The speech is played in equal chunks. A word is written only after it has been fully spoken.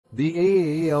The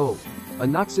AAO,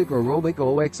 Anoxic-Aerobic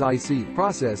Oxic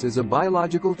process is a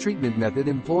biological treatment method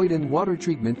employed in water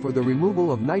treatment for the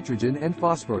removal of nitrogen and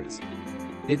phosphorus.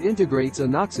 It integrates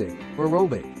anoxic,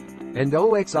 aerobic, and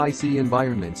oxic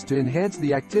environments to enhance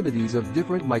the activities of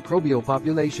different microbial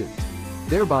populations,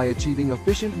 thereby achieving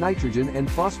efficient nitrogen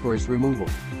and phosphorus removal.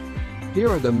 Here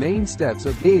are the main steps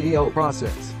of AAO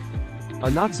process.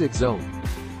 Anoxic Zone.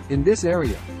 In this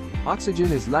area,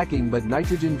 oxygen is lacking but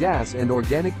nitrogen gas and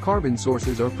organic carbon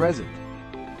sources are present.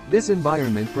 This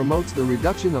environment promotes the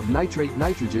reduction of nitrate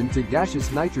nitrogen to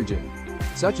gaseous nitrogen,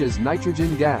 such as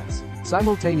nitrogen gas.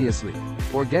 Simultaneously,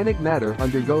 organic matter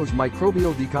undergoes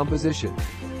microbial decomposition,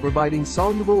 providing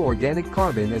soluble organic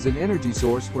carbon as an energy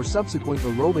source for subsequent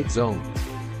aerobic zones.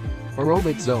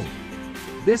 Aerobic Zone.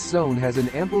 This zone has an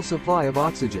ample supply of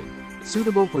oxygen,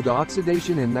 suitable for the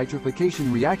oxidation and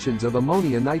nitrification reactions of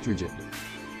ammonia nitrogen.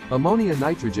 Ammonia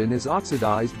nitrogen is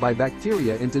oxidized by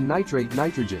bacteria into nitrate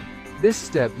nitrogen. This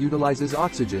step utilizes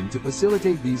oxygen to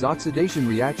facilitate these oxidation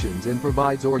reactions and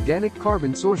provides organic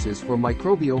carbon sources for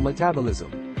microbial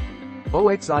metabolism.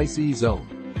 Oxic Zone.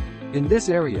 In this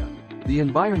area, the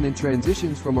environment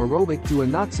transitions from aerobic to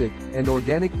anoxic, and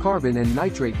organic carbon and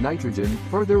nitrate nitrogen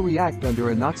further react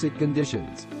under anoxic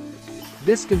conditions.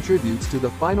 This contributes to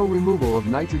the final removal of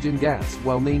nitrogen gas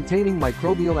while maintaining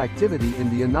microbial activity in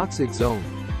the anoxic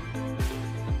zone.